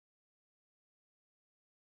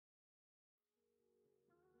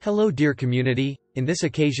Hello dear community, in this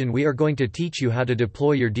occasion we are going to teach you how to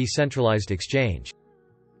deploy your decentralized exchange.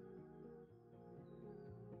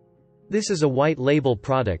 This is a white label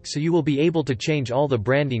product, so you will be able to change all the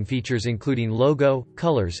branding features including logo,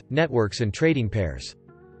 colors, networks and trading pairs.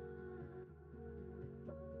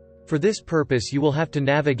 For this purpose you will have to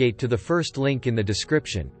navigate to the first link in the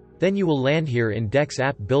description, then you will land here in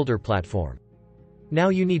DexAppBuilder platform. Now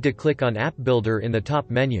you need to click on App Builder in the top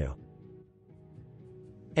menu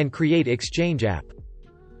and create Exchange app.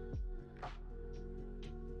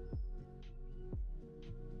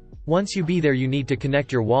 Once you be there you need to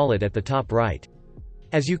connect your wallet at the top right.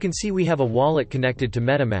 As you can see we have a wallet connected to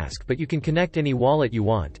MetaMask, but you can connect any wallet you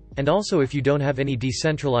want, and also if you don't have any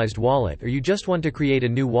decentralized wallet or you just want to create a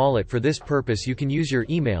new wallet for this purpose you can use your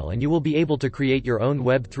email and you will be able to create your own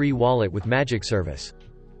Web3 wallet with Magic Service.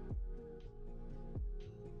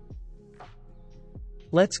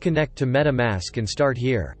 Let's connect to MetaMask and start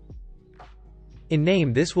here. In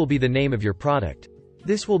name this will be the name of your product.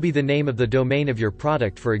 This will be the name of the domain of your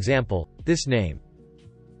product, for example, this name.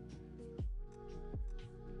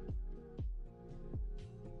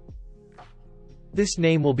 This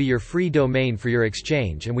name will be your free domain for your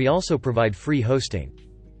exchange and we also provide free hosting.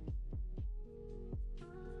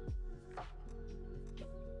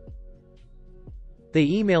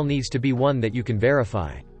 The email needs to be one that you can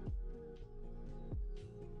verify.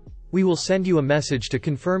 We will send you a message to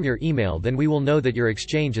confirm your email, then we will know that your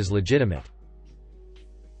exchange is legitimate.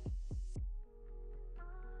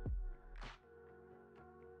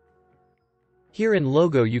 Here in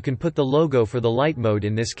logo you can put the logo for the light mode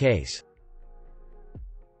in this case.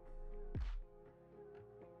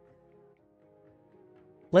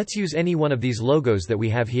 Let's use any one of these logos that we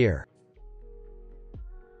have here.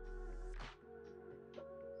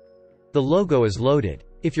 The logo is loaded.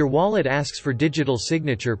 If your wallet asks for digital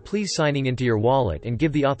signature, please signing into your wallet and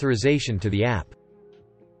give the authorization to the app.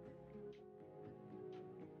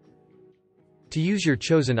 To use your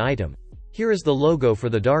chosen item, here is the logo for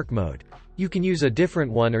the dark mode. You can use a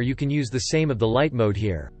different one or you can use the same of the light mode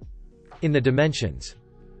here. In the dimensions,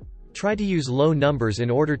 try to use low numbers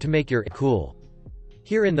in order to make your cool.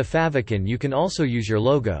 Here in the favicon you can also use your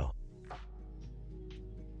logo.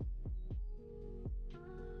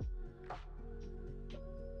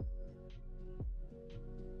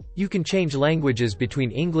 You can change languages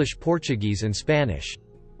between English, Portuguese and Spanish.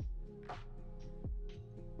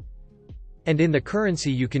 And in the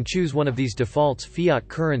currency you can choose one of these defaults fiat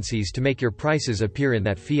currencies to make your prices appear in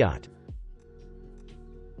that fiat.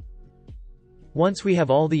 Once we have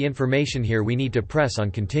all the information here we need to press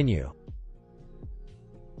on continue.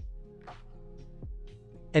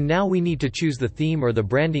 And now we need to choose the theme or the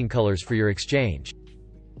branding colors for your exchange.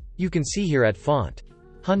 You can see here at font,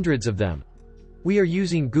 hundreds of them. We are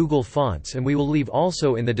using Google Fonts and we will leave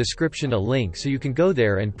also in the description a link so you can go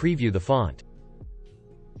there and preview the font.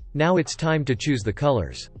 Now it's time to choose the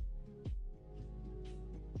colors.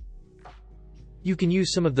 You can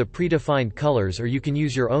use some of the predefined colors or you can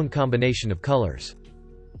use your own combination of colors.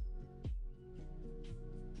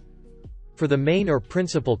 For the main or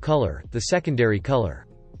principal color, the secondary color.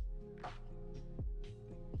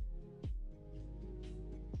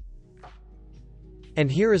 And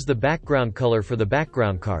here is the background color for the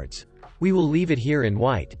background cards. We will leave it here in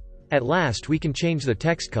white. At last we can change the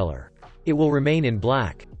text color. It will remain in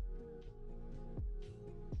black.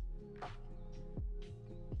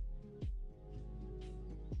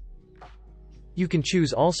 You can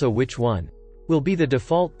choose also which one will be the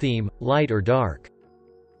default theme, light or dark.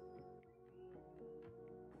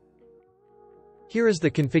 Here is the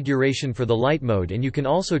configuration for the light mode and you can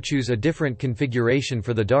also choose a different configuration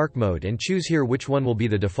for the dark mode and choose here which one will be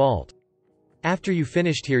the default. After you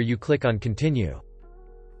finished here you click on continue.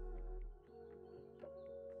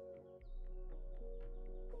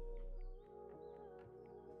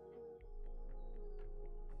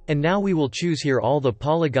 And now we will choose here all the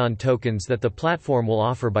Polygon tokens that the platform will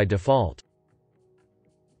offer by default.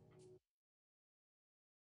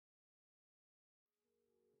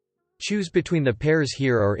 Choose between the pairs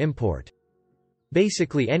here or import.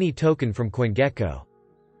 Basically any token from CoinGecko.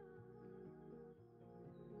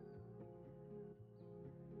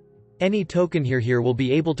 Any token here will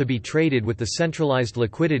be able to be traded with the centralized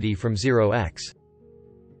liquidity from 0x.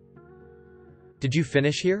 Did you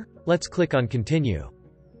finish here? Let's click on continue.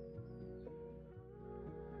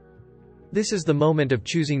 This is the moment of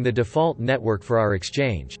choosing the default network for our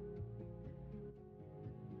exchange.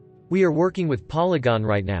 We are working with Polygon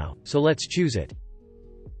right now, so let's choose it.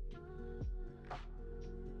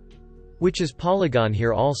 Which is Polygon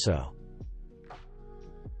here also.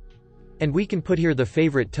 And we can put here the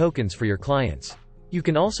favorite tokens for your clients. You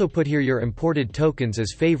can also put here your imported tokens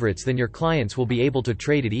as favorites, then your clients will be able to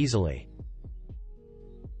trade it easily.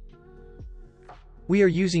 We are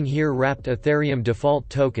using here wrapped Ethereum default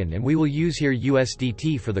token, and we will use here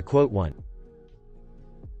USDT for the quote one.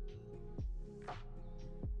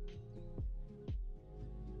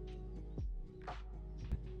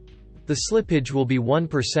 The slippage will be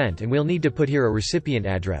 1%, and we'll need to put here a recipient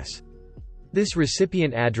address. This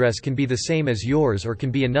recipient address can be the same as yours or can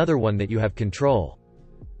be another one that you have control.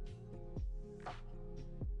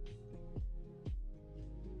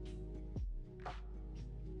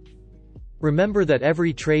 Remember that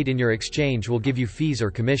every trade in your exchange will give you fees or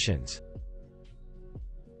commissions.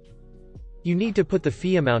 You need to put the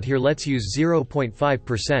fee amount here. Let's use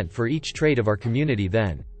 0.5% for each trade of our community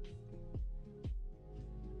then.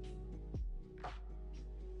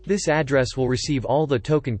 This address will receive all the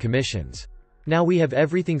token commissions. Now we have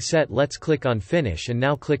everything set. Let's click on Finish and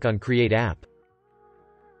now click on Create App.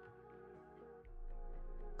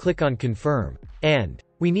 Click on Confirm. And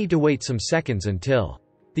we need to wait some seconds until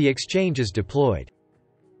the exchange is deployed.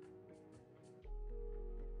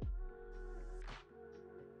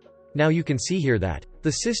 Now you can see here that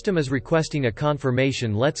the system is requesting a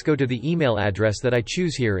confirmation. Let's go to the email address that I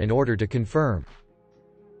choose here in order to confirm.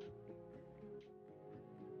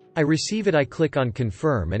 I receive it. I click on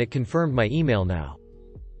Confirm and it confirmed my email. Now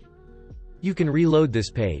you can reload this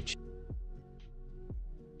page.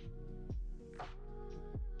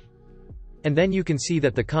 And then you can see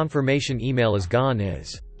that the confirmation email is gone.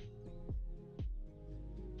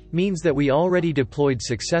 Means that we already deployed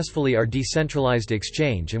successfully our decentralized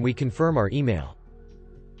exchange and we confirm our email.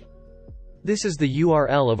 This is the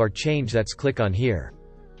URL of our change. Let's click on here.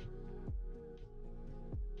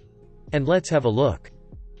 And let's have a look.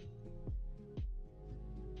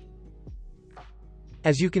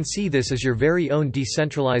 As you can see, this is your very own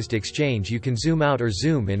decentralized exchange. You can zoom out or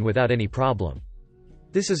zoom in without any problem.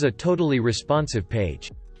 This is a totally responsive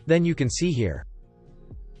page. Then you can see here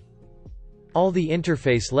all the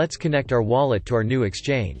interface. Let's connect our wallet to our new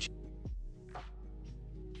exchange.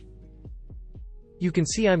 You can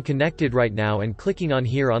see I'm connected right now, and clicking on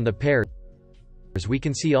here on the pairs, we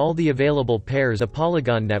can see all the available pairs, a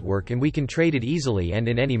Polygon network, and we can trade it easily and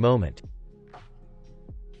in any moment.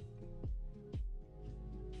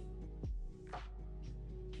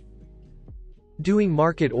 Doing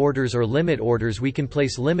market orders or limit orders, we can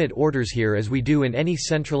place limit orders here as we do in any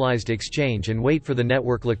centralized exchange and wait for the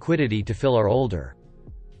network liquidity to fill our order.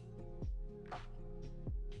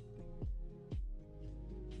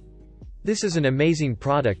 This is an amazing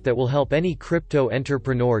product that will help any crypto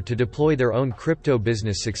entrepreneur to deploy their own crypto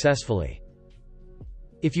business successfully.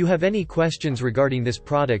 If you have any questions regarding this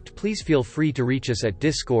product, please feel free to reach us at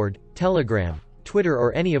Discord, Telegram, Twitter,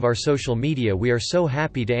 or any of our social media. We are so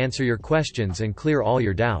happy to answer your questions and clear all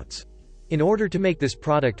your doubts in order to make this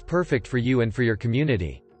product perfect for you and for your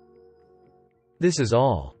community. This is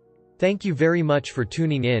all. Thank you very much for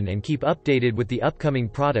tuning in and keep updated with the upcoming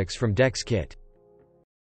products from DexKit.